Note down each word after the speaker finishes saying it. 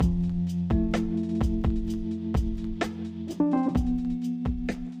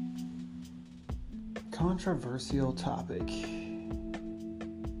Controversial topic.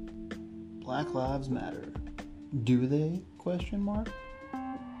 Black Lives Matter. Do they? Question mark?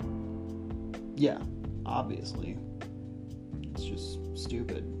 Yeah, obviously. It's just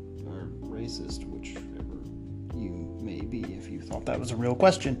stupid or racist, whichever you may be if you thought that was a real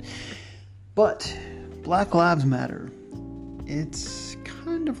question. But Black Lives Matter. It's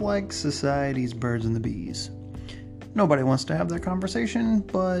kind of like society's birds and the bees. Nobody wants to have that conversation,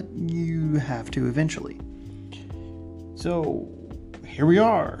 but you have to eventually. So, here we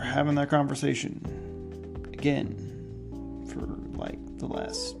are, having that conversation. Again, for like the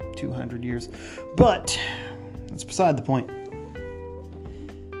last 200 years. But, that's beside the point.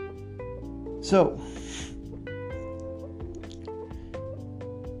 So,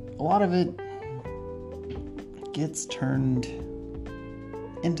 a lot of it gets turned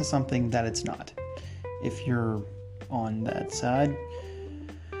into something that it's not. If you're on that side.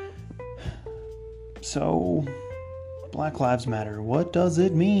 So, Black Lives Matter. What does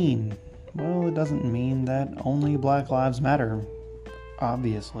it mean? Well, it doesn't mean that only Black Lives Matter,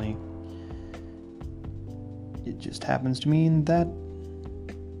 obviously. It just happens to mean that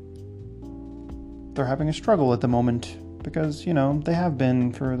they're having a struggle at the moment because, they have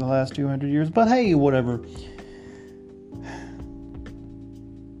been for the last 200 years, but hey, whatever.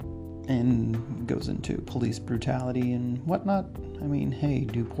 And goes into police brutality and whatnot. I mean, hey,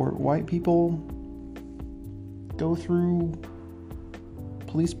 do poor white people go through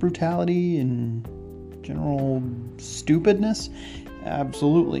police brutality and general stupidness?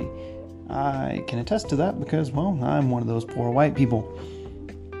 Absolutely. I can attest to that because, well, I'm one of those poor white people.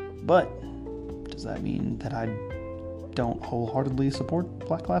 But does that mean that I don't wholeheartedly support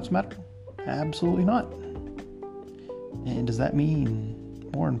Black Lives Matter? Absolutely not. And does that mean,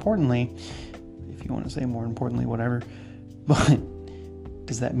 more importantly, if you want to say more importantly, whatever, but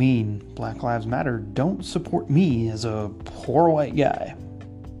does that mean Black Lives Matter don't support me as a poor white guy?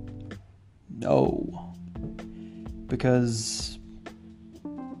 No. Because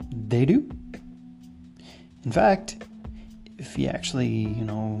they do. In fact, if you actually,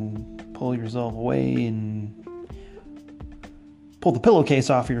 pull yourself away and pull the pillowcase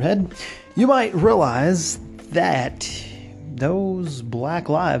off your head, you might realize that those black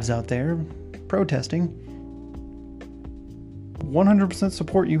lives out there protesting 100%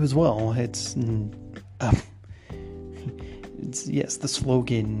 support you as well. It's yes, the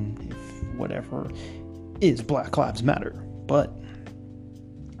slogan, if whatever, is Black Lives Matter, but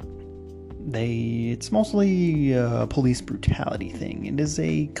it's mostly a police brutality thing. It is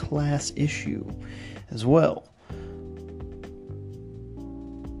a class issue as well.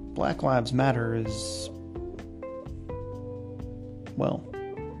 Black Lives Matter is, well,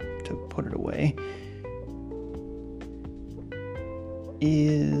 to put it away,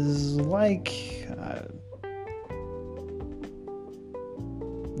 is like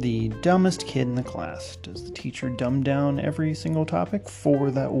the dumbest kid in the class. Does the teacher dumb down every single topic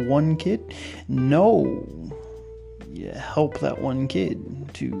for that one kid? No. You help that one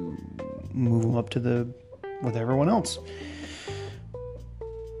kid to move them up with everyone else.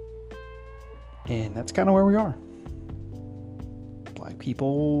 And that's kind of where we are. Black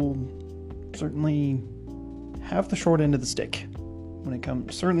people certainly have the short end of the stick when it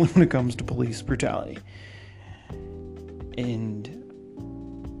comes to police brutality. And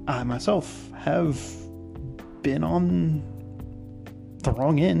I myself have been on the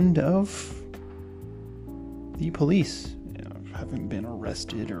wrong end of the police. I haven't been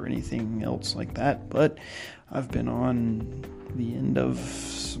arrested or anything else like that, but I've been on the end of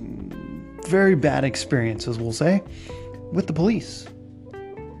some very bad experiences, we'll say, with the police.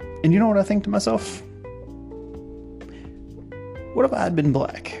 And you know what I think to myself? What if I had been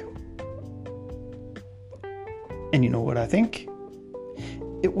black? And you know what I think?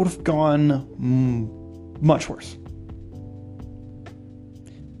 It would have gone much worse.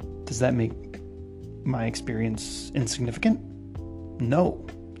 Does that make my experience insignificant? No.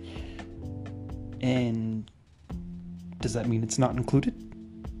 And does that mean it's not included?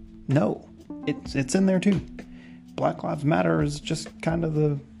 No. It's in there too. Black Lives Matter is just kind of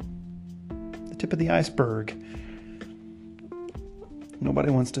the tip of the iceberg.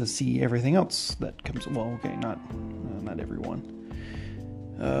 Nobody wants to see everything else that comes. Well, okay, not everyone.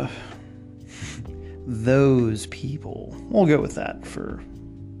 Those people. We'll go with that for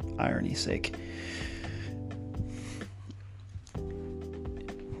irony's sake.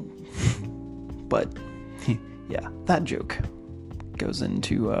 But yeah, that joke goes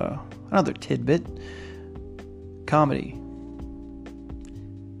into another tidbit. Comedy.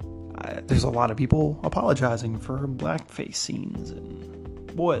 There's a lot of people apologizing for blackface scenes,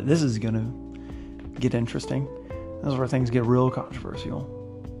 and boy, this is gonna get interesting. This is where things get real controversial.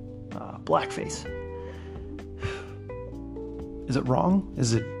 Blackface. Is it wrong?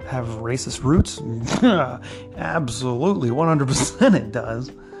 Does it have racist roots? Absolutely, 100% it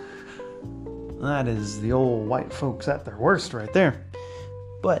does. That is the old white folks at their worst right there.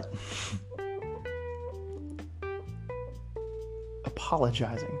 But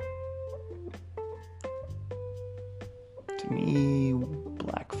apologizing. To me,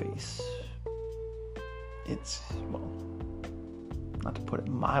 blackface, it's, well, not to put it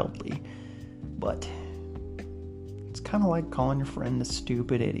mildly, but it's kind of like calling your friend a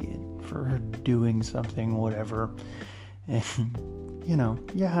stupid idiot for doing something, whatever, and,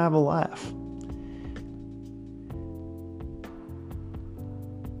 you have a laugh.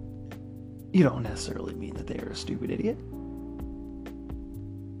 You don't necessarily mean that they're a stupid idiot.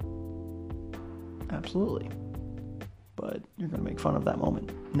 Absolutely. But you're going to make fun of that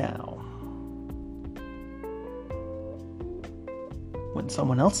moment. Now, when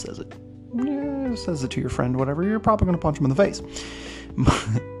someone else says it to your friend, whatever, you're probably going to punch them in the face.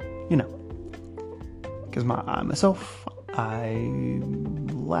 Because I myself, I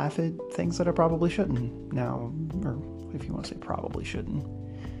laugh at things that I probably shouldn't. Now, or if you want to say probably shouldn't,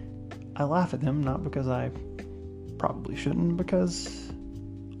 I laugh at them not because I probably shouldn't, because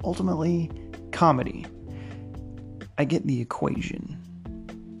ultimately, comedy. I get the equation.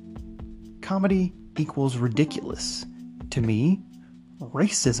 Comedy equals ridiculous. To me,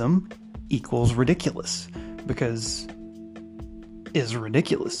 racism equals ridiculous, because is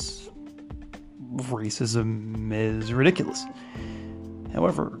ridiculous. Racism is ridiculous.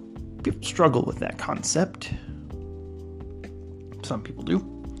 However, people struggle with that concept. Some people do.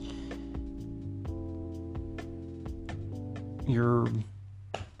 Your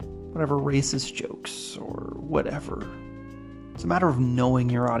whatever racist jokes or whatever. It's a matter of knowing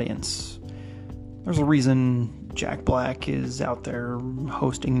your audience. There's a reason Jack Black is out there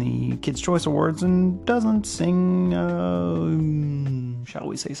hosting the Kids' Choice Awards and doesn't sing, shall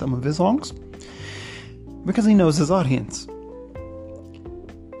we say, some of his songs. Because he knows his audience.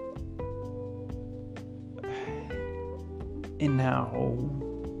 And now,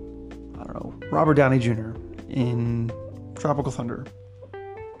 I don't know, Robert Downey Jr. in Tropical Thunder.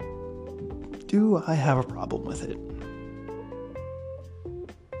 Do I have a problem with it?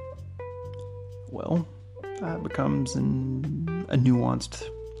 Well, that becomes a nuanced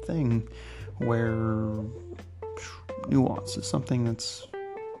thing where nuance is something that's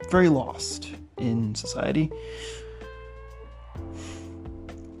very lost in society.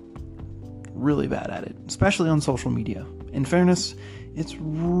 Really bad at it, especially on social media. In fairness, it's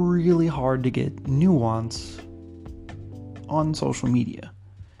really hard to get nuance on social media.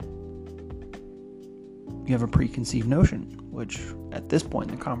 You have a preconceived notion, which at this point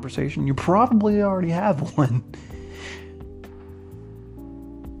in the conversation, you probably already have one.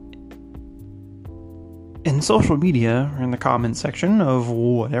 In social media, or in the comment section of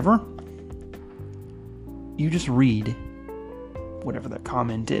whatever, you just read whatever that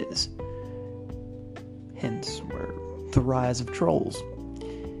comment is. Hence, where the rise of trolls.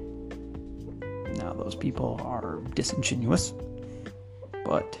 Now, those people are disingenuous,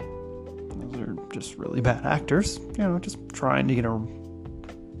 but those are just really bad actors, just trying to get a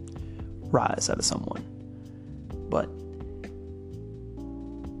rise out of someone. But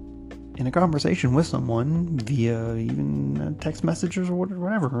in a conversation with someone via even text messages or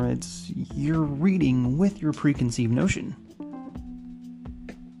whatever, you're reading with your preconceived notion.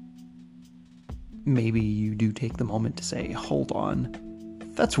 Maybe you do take the moment to say, hold on,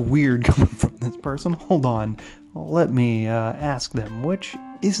 that's weird coming from this person. Hold on, let me ask them which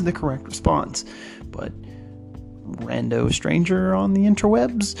is the correct response. But rando stranger on the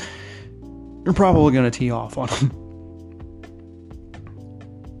interwebs, you're probably going to tee off on them.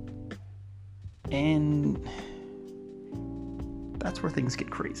 And that's where things get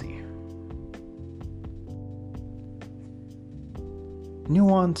crazy.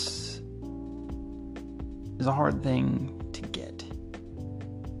 Nuance is a hard thing to get.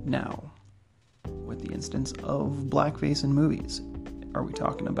 Now, with the instance of blackface in movies, are we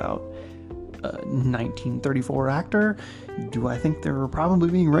talking about a 1934 actor? Do I think they were probably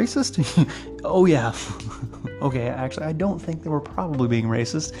being racist? Oh yeah. Okay, actually, I don't think they were probably being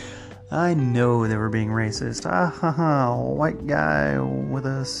racist. I know they were being racist. White guy with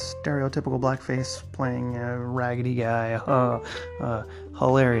a stereotypical blackface playing a raggedy guy.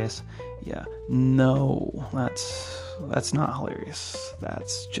 Hilarious. Yeah, no, that's not hilarious.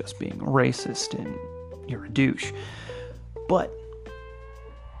 That's just being racist and you're a douche. But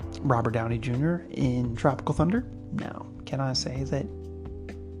Robert Downey Jr. in Tropical Thunder? Now, can I say that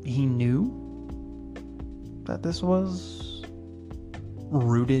he knew that this was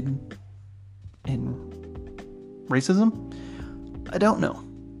rooted in racism? I don't know.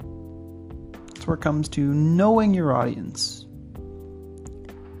 That's where it comes to knowing your audience.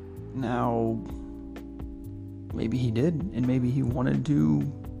 Now, maybe he did, and maybe he wanted to,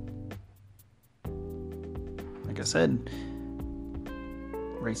 like I said,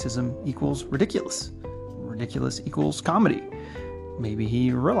 racism equals ridiculous. Ridiculous equals comedy. Maybe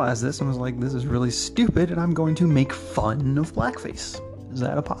he realized this and was like, this is really stupid, and I'm going to make fun of blackface. Is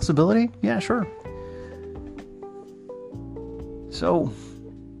that a possibility? Yeah, sure. So,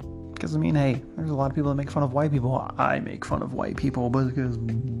 because I mean, hey, there's a lot of people that make fun of white people. I make fun of white people because,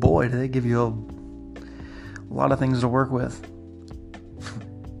 boy, do they give you a lot of things to work with.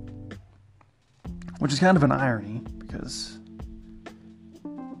 Which is kind of an irony, because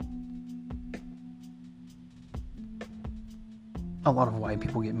a lot of white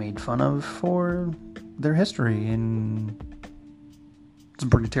people get made fun of for their history, and it's a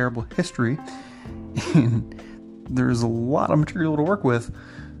pretty terrible history, and there's a lot of material to work with.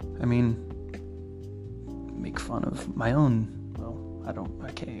 I mean, make fun of my own, well, I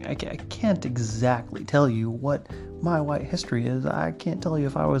can't exactly tell you what my white history is. I can't tell you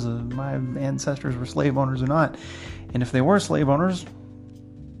if my ancestors were slave owners or not, and if they were slave owners,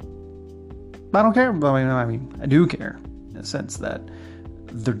 I don't care. I mean, I do care. In the sense that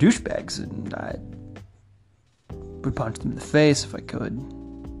they're douchebags, and I would punch them in the face if I could,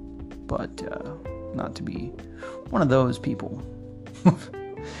 but not to be one of those people.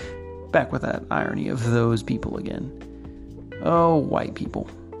 Back with that irony of those people again. Oh, white people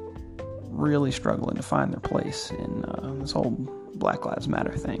really struggling to find their place in this whole Black Lives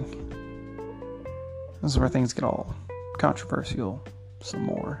Matter thing. This is where things get all controversial some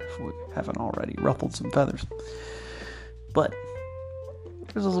more, if we haven't already ruffled some feathers. But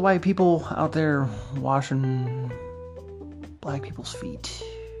there's those white people out there washing black people's feet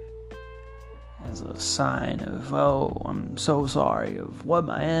as a sign of, oh, I'm so sorry of what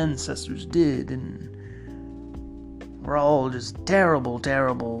my ancestors did, and we're all just terrible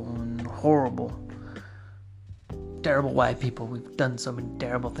and horrible. Terrible white people. We've done so many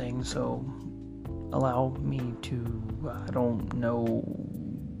terrible things, so allow me to, I don't know,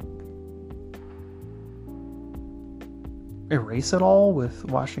 erase it all with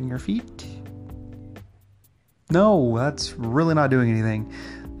washing your feet? No, that's really not doing anything.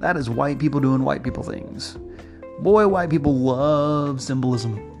 That is white people doing white people things. Boy, white people love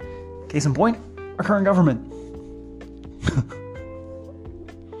symbolism. Case in point, our current government.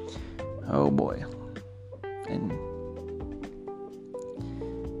 Oh boy. And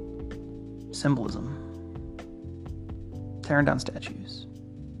symbolism. Tearing down statues.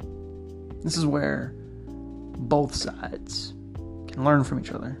 This is where both sides can learn from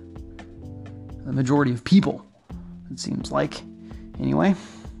each other. The majority of people, it seems like, anyway.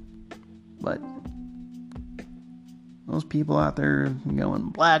 But those people out there going,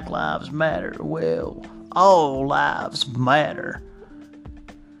 Black Lives Matter, well, all lives matter.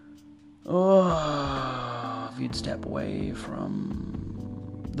 Oh, if you'd step away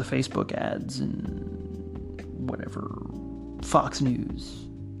from the Facebook ads and whatever, Fox News,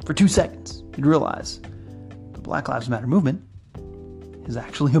 for 2 seconds, you'd realize the Black Lives Matter movement is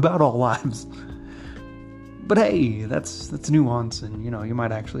actually about all lives. But hey, that's nuance, and you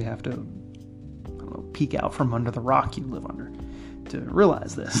might actually have to, peek out from under the rock you live under to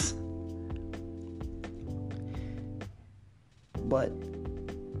realize this. But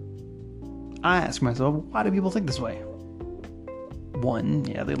I ask myself, why do people think this way? One,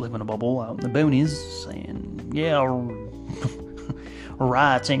 yeah, they live in a bubble out in the boonies, saying, yeah,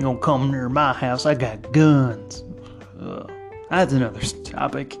 riots ain't gonna come near my house, I got guns. That's another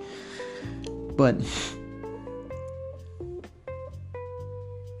topic. But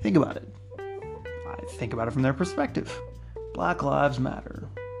think about it. I think about it from their perspective. Black Lives Matter.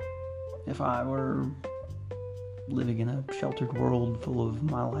 If I were living in a sheltered world full of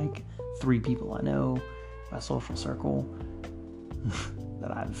my 3 people I know, my social circle,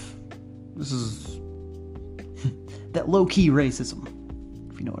 this is that low-key racism,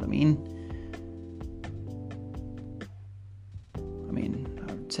 if you know what I mean.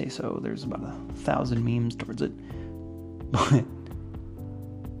 I would say so. There's about 1,000 memes towards it.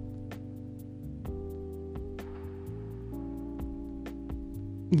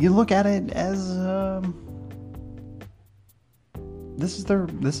 But you look at it as this is their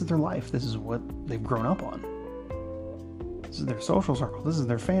life. This is what they've grown up on. This is their social circle. This is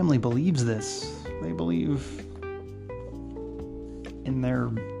their family believes this. They believe in their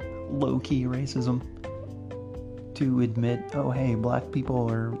low-key racism to admit, oh hey, black people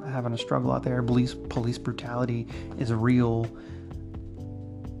having a struggle out there. Police brutality is real.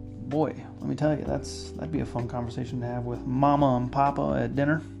 Boy, let me tell you, that'd be a fun conversation to have with Mama and Papa at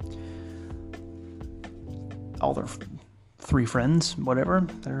dinner. All their 3 friends, whatever,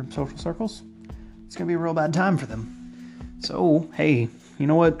 their social circles. It's going to be a real bad time for them. So, hey, you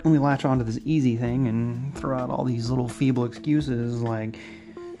know what? Let me latch on to this easy thing and throw out all these little feeble excuses like,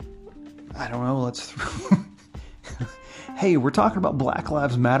 I don't know, hey, we're talking about Black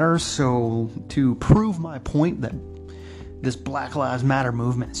Lives Matter, so to prove my point that this Black Lives Matter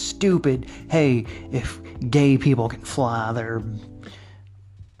movement is stupid, hey, if gay people can fly their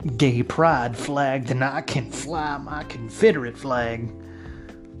gay pride flag, then I can fly my Confederate flag.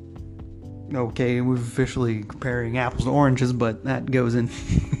 Okay, we're officially comparing apples to oranges, but that goes in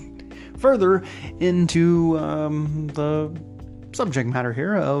further into the subject matter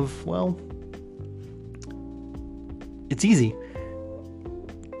here of, well, it's easy.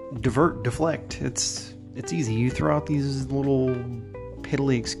 Divert, deflect. It's easy. You throw out these little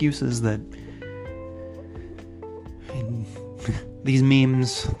piddly excuses that these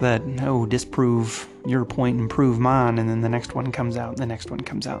memes that disprove your point and prove mine, and then the next one comes out, and the next one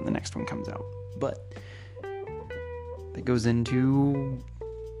comes out, and the next one comes out. But that goes into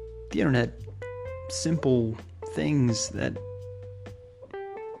the internet. Simple things that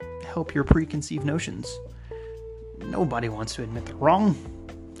help your preconceived notions. Nobody wants to admit they're wrong.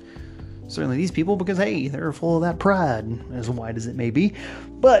 Certainly these people, because, hey, they're full of that pride, as wide as it may be.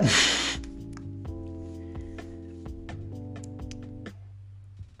 But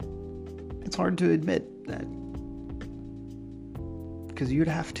it's hard to admit that, because you'd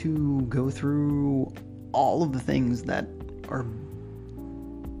have to go through all of the things that are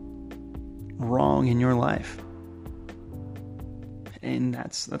wrong in your life. And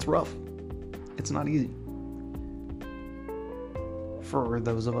that's rough. It's not easy. For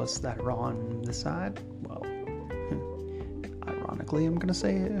those of us that are on this side, well, ironically, I'm gonna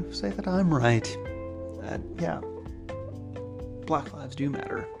say that I'm right. That, yeah, Black lives do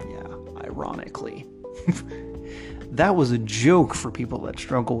matter. Yeah, ironically. That was a joke for people that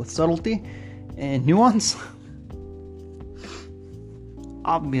struggle with subtlety and nuance.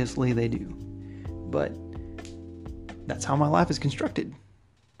 Obviously they do. But that's how my life is constructed.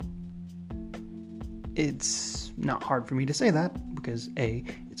 It's not hard for me to say that because A,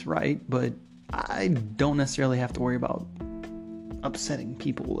 it's right, but I don't necessarily have to worry about upsetting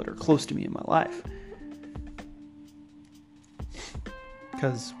people that are close to me in my life.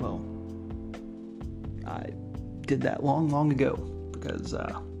 Because, well, I did that long ago because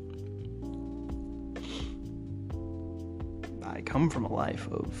I come from a life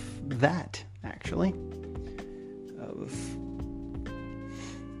of that, actually. Of,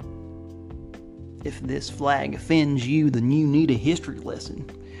 if this flag offends you, then you need a history lesson.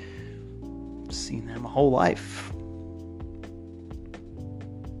 I've seen that my whole life.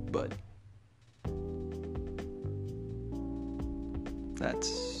 But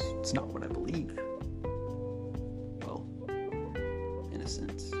it's not what I believe. Well, in a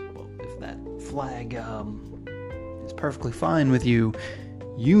sense. Well, if that flag is perfectly fine with you,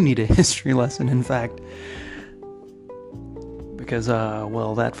 you need a history lesson, in fact. Because,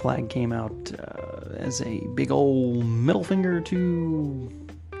 well, that flag came out as a big old middle finger to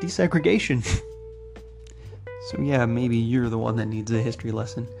desegregation. So yeah, maybe you're the one that needs a history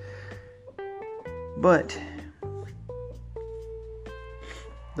lesson. But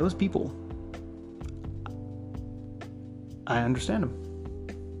those people, I understand them.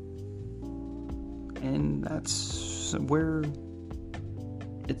 And that's where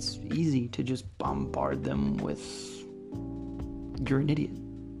it's easy to just bombard them with, you're an idiot.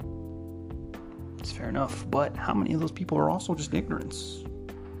 It's fair enough, but how many of those people are also just ignorance?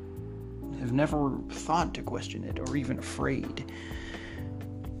 Have never thought to question it or even afraid.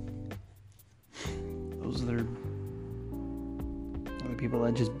 Those are the people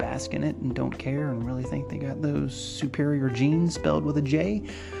that just bask in it and don't care and really think they got those superior genes spelled with a J.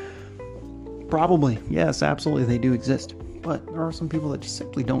 Probably, yes, absolutely, they do exist. But there are some people that just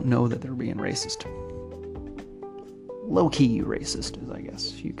simply don't know that they're being racist. Low-key racist, as I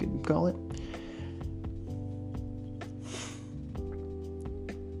guess you could call it.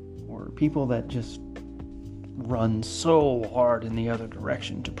 Or people that just run so hard in the other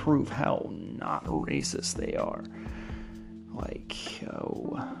direction to prove how not racist they are. Like,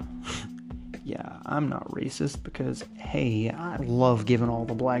 oh, yeah, I'm not racist because, hey, I love giving all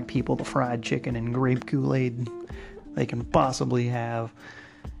the black people the fried chicken and grape Kool-Aid they can possibly have.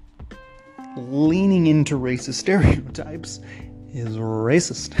 Leaning into racist stereotypes is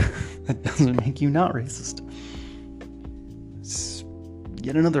racist. That doesn't make you not racist.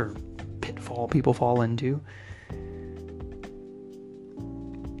 yet another pitfall people fall into.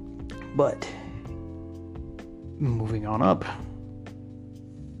 But moving on up,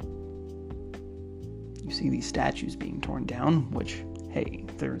 you see these statues being torn down, which, hey,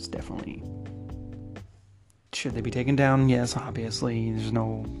 there's definitely... Should they be taken down? Yes, obviously. There's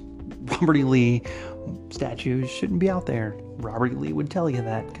no... Robert E. Lee statues shouldn't be out there. Robert E. Lee would tell you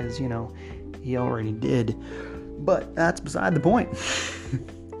that, because, you know, he already did. But that's beside the point.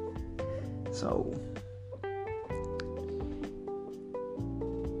 So...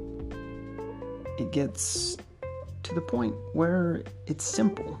 it gets to the point where it's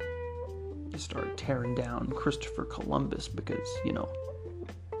simple. You start tearing down Christopher Columbus because, you know,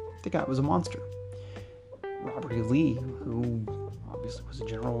 the guy was a monster. Robert E. Lee, who obviously was a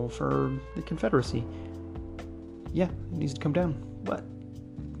general for the Confederacy, yeah, it needs to come down. But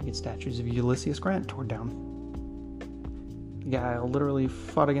you get statues of Ulysses Grant torn down. The guy literally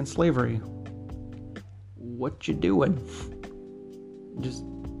fought against slavery. What you doing? Just...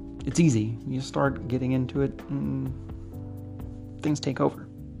 it's easy. You start getting into it and things take over.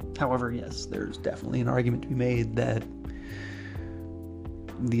 However, yes, there's definitely an argument to be made that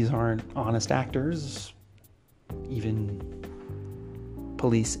these aren't honest actors. Even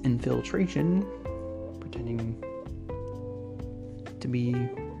police infiltration, pretending to be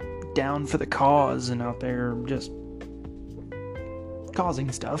down for the cause and out there just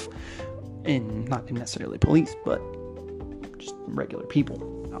causing stuff. And not necessarily police, but just regular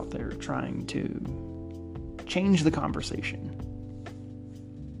people out there trying to change the conversation.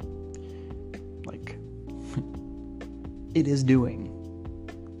 Like it is doing,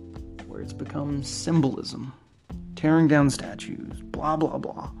 where it's become symbolism, tearing down statues, blah blah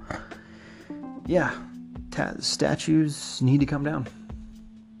blah. Yeah, statues need to come down.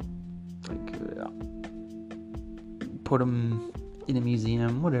 Like put them in a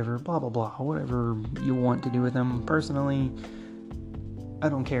museum, whatever, blah blah blah, whatever you want to do with them. Personally, I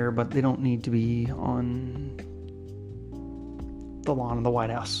don't care, but they don't need to be on the lawn of the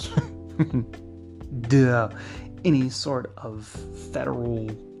White House. Duh. Any sort of federal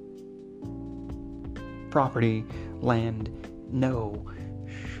property, land, no.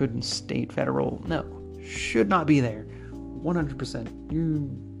 Shouldn't state federal, no. Should not be there. 100%.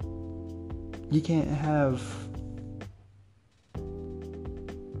 You can't have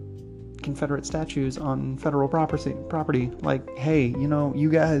Confederate statues on federal property. Like, hey, you know, you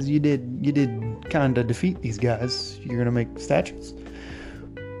guys, you did kind of defeat these guys. You're gonna make statues?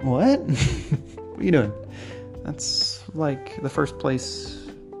 What? What are you doing? That's like the first place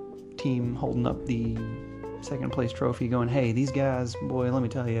team holding up the second place trophy, going, "Hey, these guys, boy, let me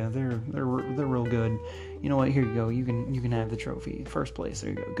tell you, they're real good. You know what? Here you go. You can have the trophy. First place.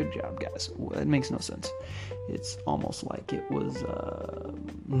 There you go. Good job, guys." Well, that makes no sense. It's almost like it was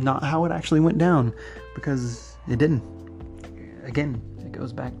not how it actually went down, because it didn't. Again, it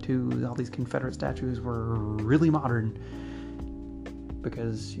goes back to all these Confederate statues were really modern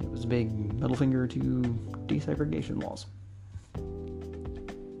because it was a big middle finger to desegregation laws.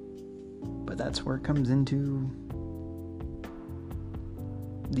 But that's where it comes into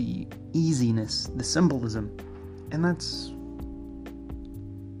the easiness, the symbolism, and that's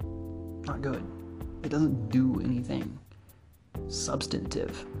not good. It doesn't do anything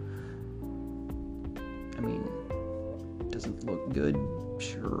substantive. I mean, does it look good?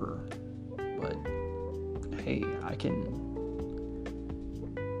 Sure. But hey, I can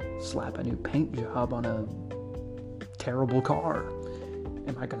slap a new paint job on a terrible car.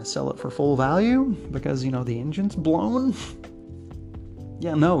 Am I going to sell it for full value because, you know, the engine's blown?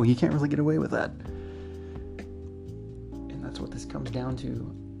 Yeah, no, you can't really get away with that. And that's what this comes down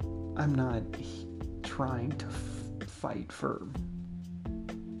to. I'm not trying to fight for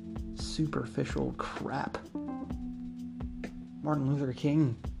superficial crap. Martin Luther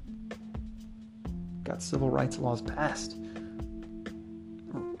King got civil rights laws passed.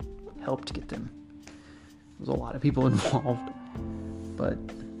 Or helped get them. There was a lot of people involved. But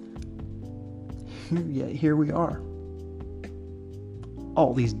here we are.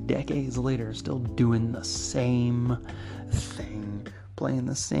 All these decades later, still doing the same thing, playing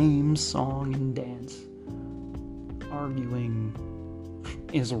the same song and dance, arguing,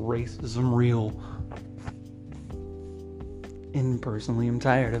 is racism real? And personally, I'm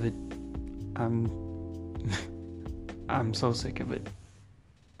tired of it. I'm so sick of it.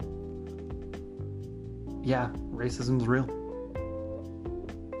 Yeah, racism's real.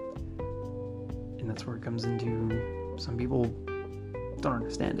 And that's where it comes into, some people don't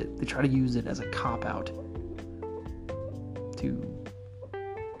understand it. They try to use it as a cop-out to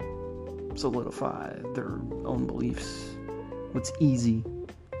solidify their own beliefs. What's easy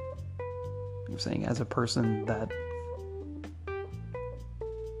I'm saying, as a person that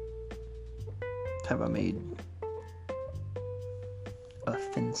have I made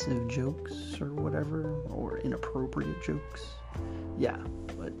offensive jokes or whatever, or inappropriate jokes? Yeah,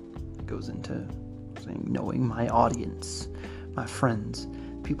 but it goes into saying knowing my audience, my friends,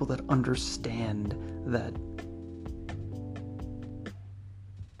 people that understand that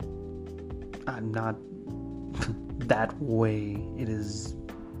I'm not that way. It is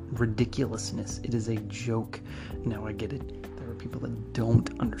ridiculousness. It is a joke. Now I get it. There are people that don't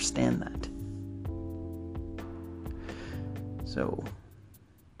understand that. So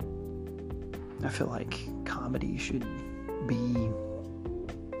I feel like comedy should be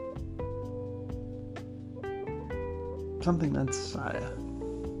something that's, I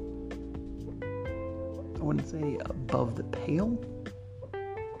wouldn't say above the pale,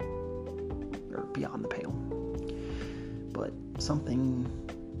 or beyond the pale, but something,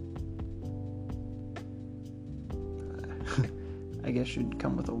 I guess, should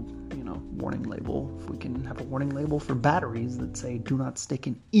come with a, warning label. If we can have a warning label for batteries that say, do not stick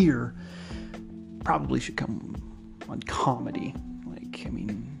an ear, probably should come on comedy. Like,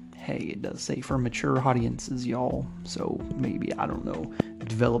 hey, it does say for mature audiences, y'all. So maybe, I don't know,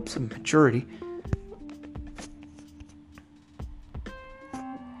 develop some maturity.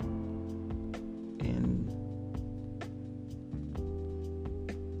 And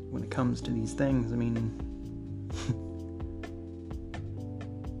when it comes to these things,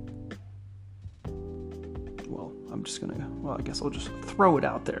 I guess I'll just throw it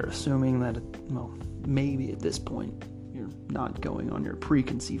out there, assuming that, maybe at this point, you're not going on your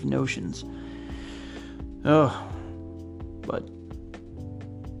preconceived notions. But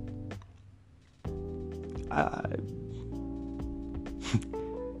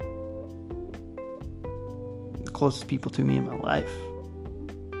the closest people to me in my life,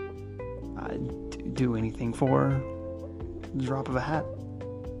 I'd do anything for the drop of a hat.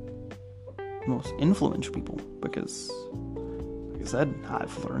 Most influential people, because, like I said,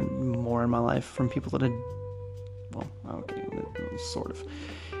 I've learned more in my life from people that sort of,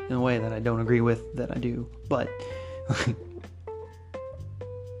 in a way that I don't agree with, that I do, but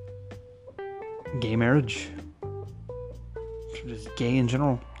gay marriage, just gay in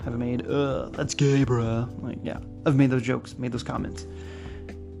general, have made, that's gay, bruh. Like, yeah, I've made those jokes, made those comments,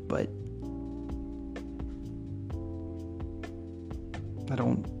 but I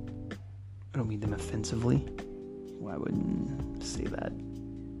don't mean them offensively. Well, I wouldn't say that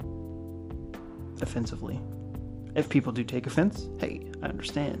offensively. If people do take offense, hey, I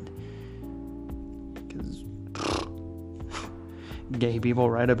understand. Because gay people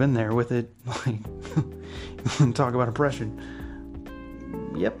right up in there with it. Like, talk about oppression.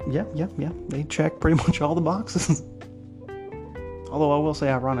 Yep. They check pretty much all the boxes. Although I will say,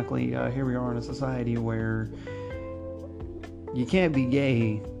 ironically, here we are in a society where you can't be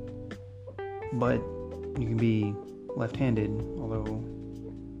gay, but you can be left-handed, although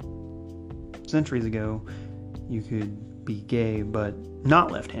centuries ago you could be gay but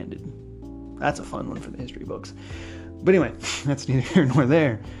not left-handed. That's a fun one for the history books. But anyway, that's neither here nor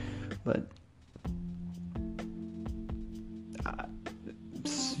there. But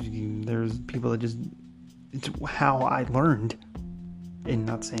there's people that just, it's how I learned, and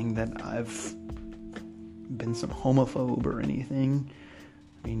not saying that I've been some homophobe or anything.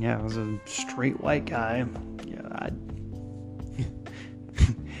 I was a straight white guy. Yeah,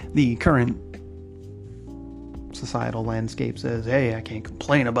 the current societal landscape says, hey, I can't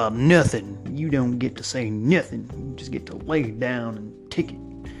complain about nothing. You don't get to say nothing. You just get to lay down and take it.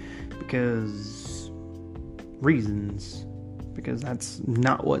 Because reasons. Because that's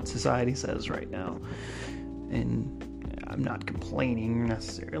not what society says right now. And I'm not complaining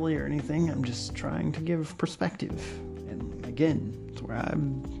necessarily or anything. I'm just trying to give perspective. And again, it's where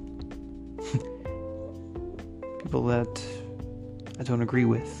I'm people that I don't agree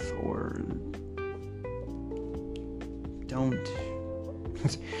with or don't,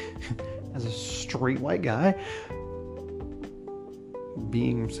 as a straight white guy,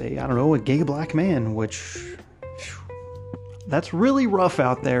 being, say, I don't know, a gay black man, which that's really rough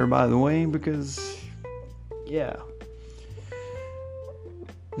out there, by the way, because yeah,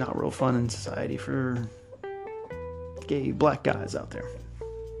 not real fun in society for gay black guys out there.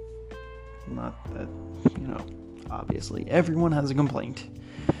 Not that, obviously everyone has a complaint.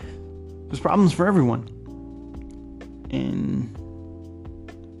 There's problems for everyone. And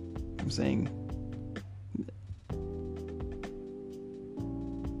I'm saying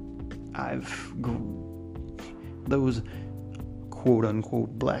those quote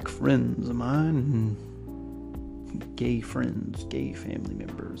unquote black friends of mine, gay friends, gay family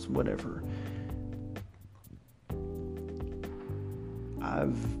members, whatever,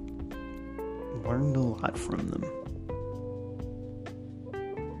 I've learned a lot from them.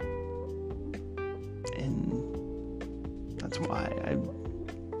 And that's why I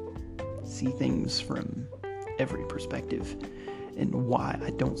see things from every perspective, and why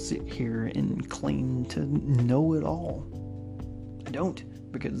I don't sit here and claim to know it all. I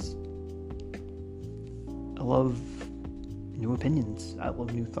don't, because I love new opinions. I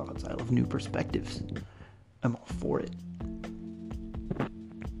love new thoughts. I love new perspectives. I'm all for it.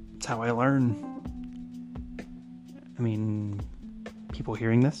 It's how I learn. I mean, people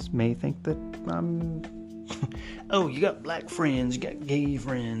hearing this may think that I'm... Oh, you got black friends, you got gay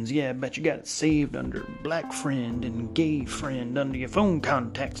friends. Yeah, I bet you got it saved under black friend and gay friend under your phone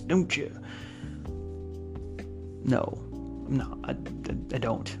contacts, don't you? No, I'm not. I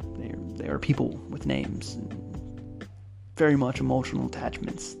don't. They are people with names and very much emotional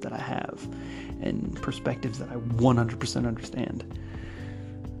attachments that I have, and perspectives that I 100% understand.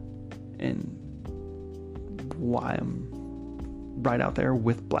 And why I'm right out there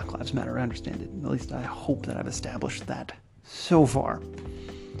with Black Lives Matter. I understand it. At least I hope that I've established that so far.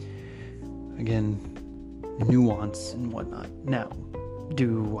 Again, nuance and whatnot. Now,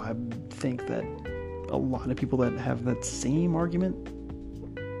 do I think that a lot of people that have that same argument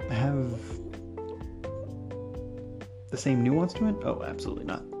have the same nuance to it? Oh, absolutely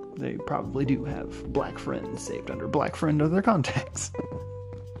not. They probably do have black friends saved under black friend of their contacts.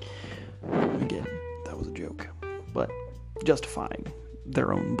 Again, that was a joke. But justifying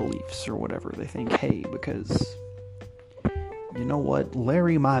their own beliefs or whatever. They think, hey, because you know what,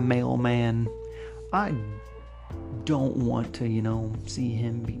 Larry, my mailman, I don't want to, see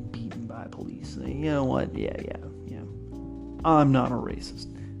him be beaten by police. You know what? Yeah. I'm not a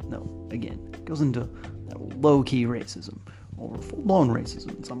racist. No, again, it goes into that low-key racism or full-blown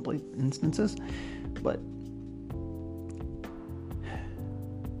racism in some instances, but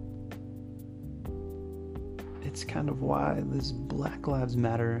it's kind of why this Black Lives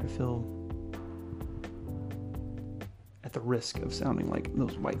Matter, I feel, at the risk of sounding like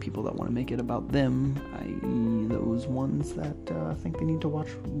those white people that want to make it about them, i.e. those ones that think they need to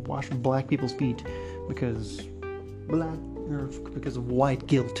wash black people's feet because of white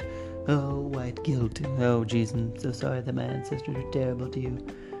guilt. Oh, white guilt. Oh, jeez, I'm so sorry that my ancestors are terrible to you.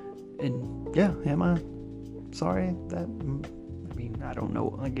 And yeah, am I sorry that... I mean, I don't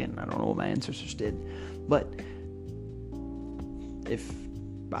know. Again, I don't know what my ancestors did, but if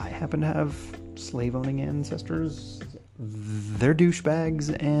I happen to have slave-owning ancestors, they're douchebags,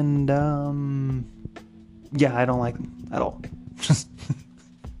 and yeah, I don't like them at all. Just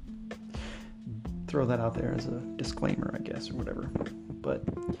throw that out there as a disclaimer, I guess, or whatever. But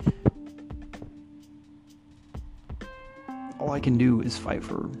all I can do is fight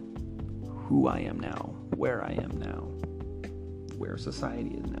for who I am now, where I am now, where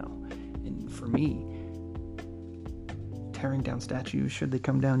society is now. And for me, tearing down statues, should they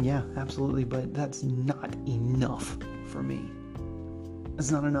come down? Yeah, absolutely, but that's not enough for me.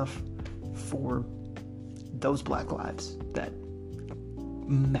 It's not enough for those black lives that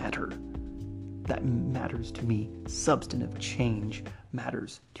matter. That matters to me. Substantive change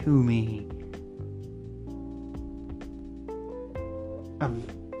matters to me.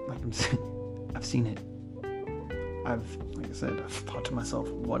 I've seen it. Like I said, I've thought to myself,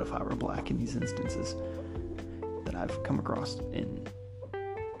 what if I were black in these instances that I've come across, and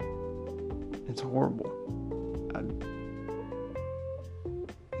it's horrible.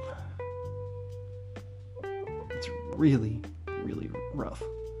 It's really, really rough.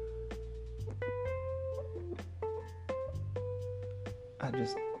 I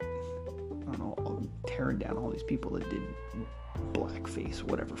don't know, tearing down all these people that did blackface,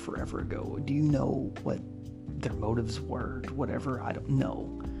 whatever, forever ago. Do you know what their motives were? Whatever, I don't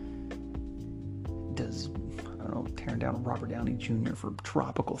know. Tearing down Robert Downey Jr. for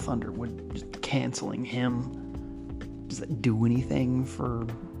Tropical Thunder, just canceling him, does that do anything for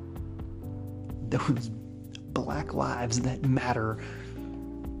those black lives that matter?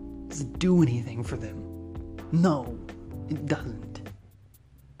 Does it do anything for them? No, it doesn't.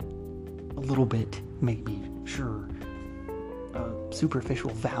 A little bit, maybe, sure.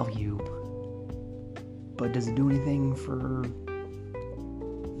 Superficial value. But does it do anything for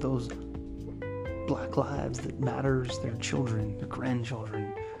those black lives that matters, their children, their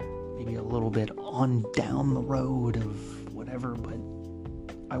grandchildren, maybe a little bit on down the road of whatever? But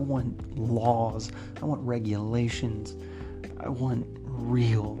I want laws, I want regulations, I want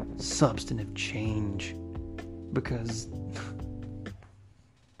real substantive change, because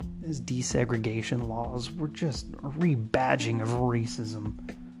these desegregation laws were just a rebadging of racism.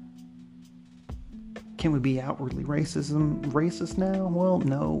 can we be outwardly racist now? Well,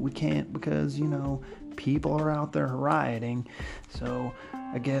 no, we can't, because, people are out there rioting. So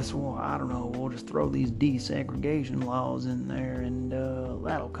I guess, I don't know, we'll just throw these desegregation laws in there, and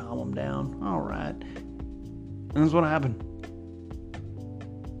that'll calm them down. All right. And that's what happened.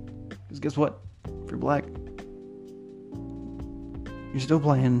 Because guess what? If you're black, you're still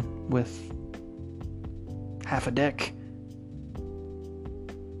playing with half a deck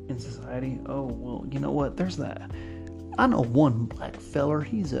in society. Oh, well, you know what? There's that. I know one black feller.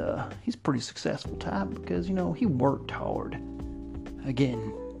 He's pretty successful type because, he worked hard.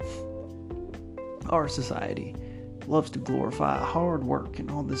 Again, our society loves to glorify hard work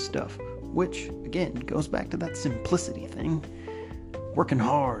and all this stuff, which, again, goes back to that simplicity thing. Working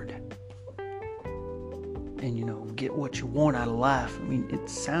hard and, get what you want out of life. I mean, it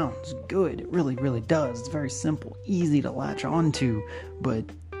sounds good. It really, really does. It's very simple, easy to latch onto, but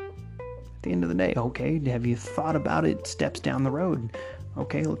at the end of the day, okay, have you thought about it steps down the road?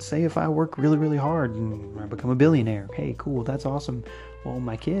 Okay, let's say if I work really, really hard and I become a billionaire. Hey, cool, that's awesome. Well,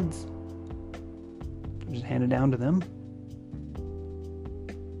 my kids, just hand it down to them.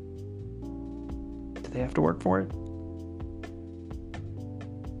 Do they have to work for it?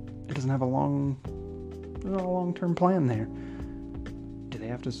 It doesn't have a long-term plan there. Do they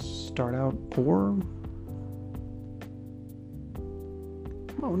have to start out poor?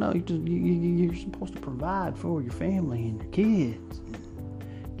 Oh no, you're supposed to provide for your family and your kids, and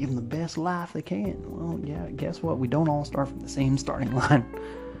give them the best life they can. Well, yeah, guess what? We don't all start from the same starting line.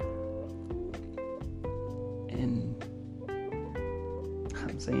 And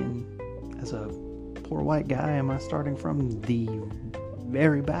I'm saying, as a poor white guy, am I starting from the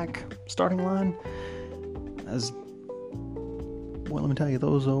very back starting line? Well, let me tell you,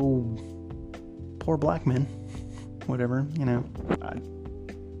 those old poor black men, whatever,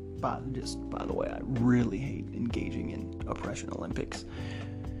 by the way, I really hate engaging in oppression Olympics.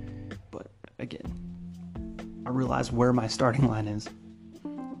 But again, I realize where my starting line is.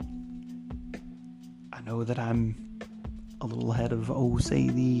 I know that I'm a little ahead of, say,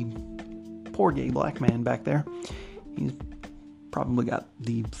 the poor gay black man back there. He's probably got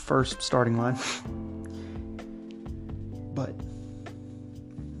the first starting line. But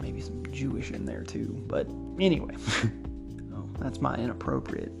maybe some Jewish in there too. But anyway, that's my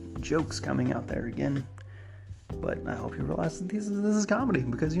inappropriate jokes coming out there again. But I hope you realize that this is comedy,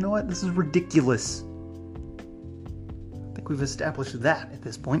 because you know what? This is ridiculous. I think we've established that at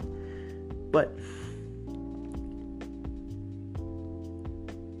this point. But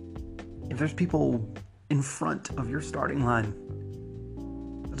if there's people in front of your starting line,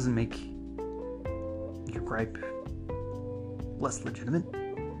 that doesn't make your gripe less legitimate.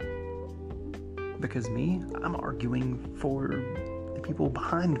 Because I'm arguing for the people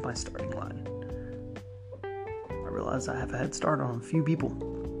behind my starting line. I realize I have a head start on a few people,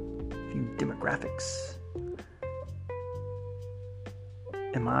 a few demographics.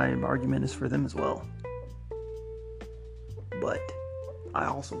 And my argument is for them as well. But I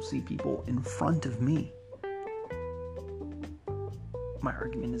also see people in front of me. My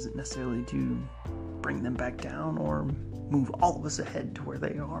argument isn't necessarily to bring them back down or move all of us ahead to where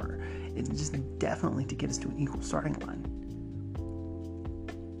they are. It's just definitely to get us to an equal starting line.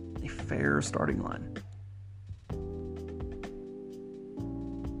 A fair starting line.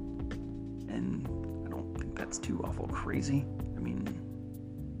 And I don't think that's too awful crazy. I mean,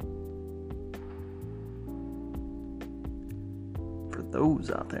 for those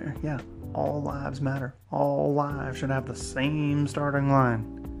out there, yeah, all lives matter. All lives should have the same starting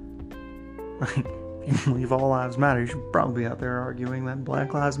line. If you believe all lives matter, you should probably be out there arguing that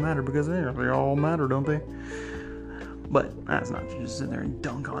Black Lives Matter, because they all matter, don't they? But that's not to just sit there and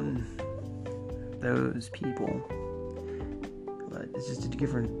dunk on those people. But it's just a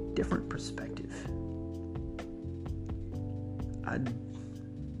different perspective. I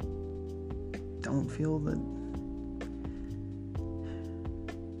don't feel that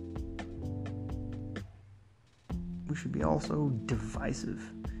we should be also divisive,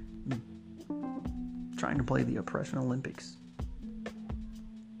 trying to play the oppression Olympics.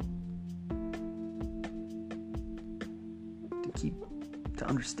 To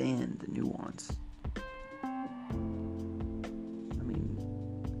understand the nuance. I mean,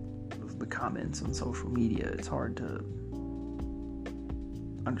 with the comments on social media, it's hard to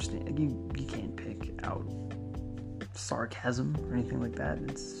understand. You can't pick out sarcasm or anything like that.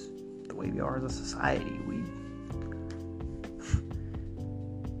 It's the way we are as a society.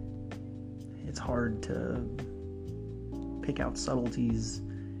 It's hard to pick out subtleties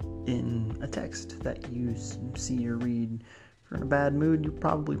in a text that you see or read you're in a bad mood, you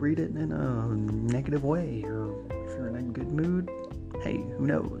probably read it in a negative way. Or if you're in a good mood, hey, who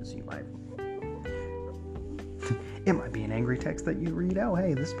knows? You might. It might be an angry text that you read. Oh,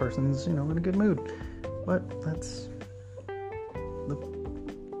 hey, this person's, in a good mood. But that's the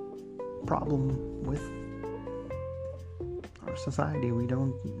problem with our society. We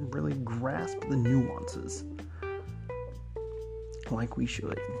don't really grasp the nuances like we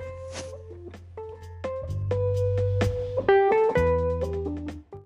should.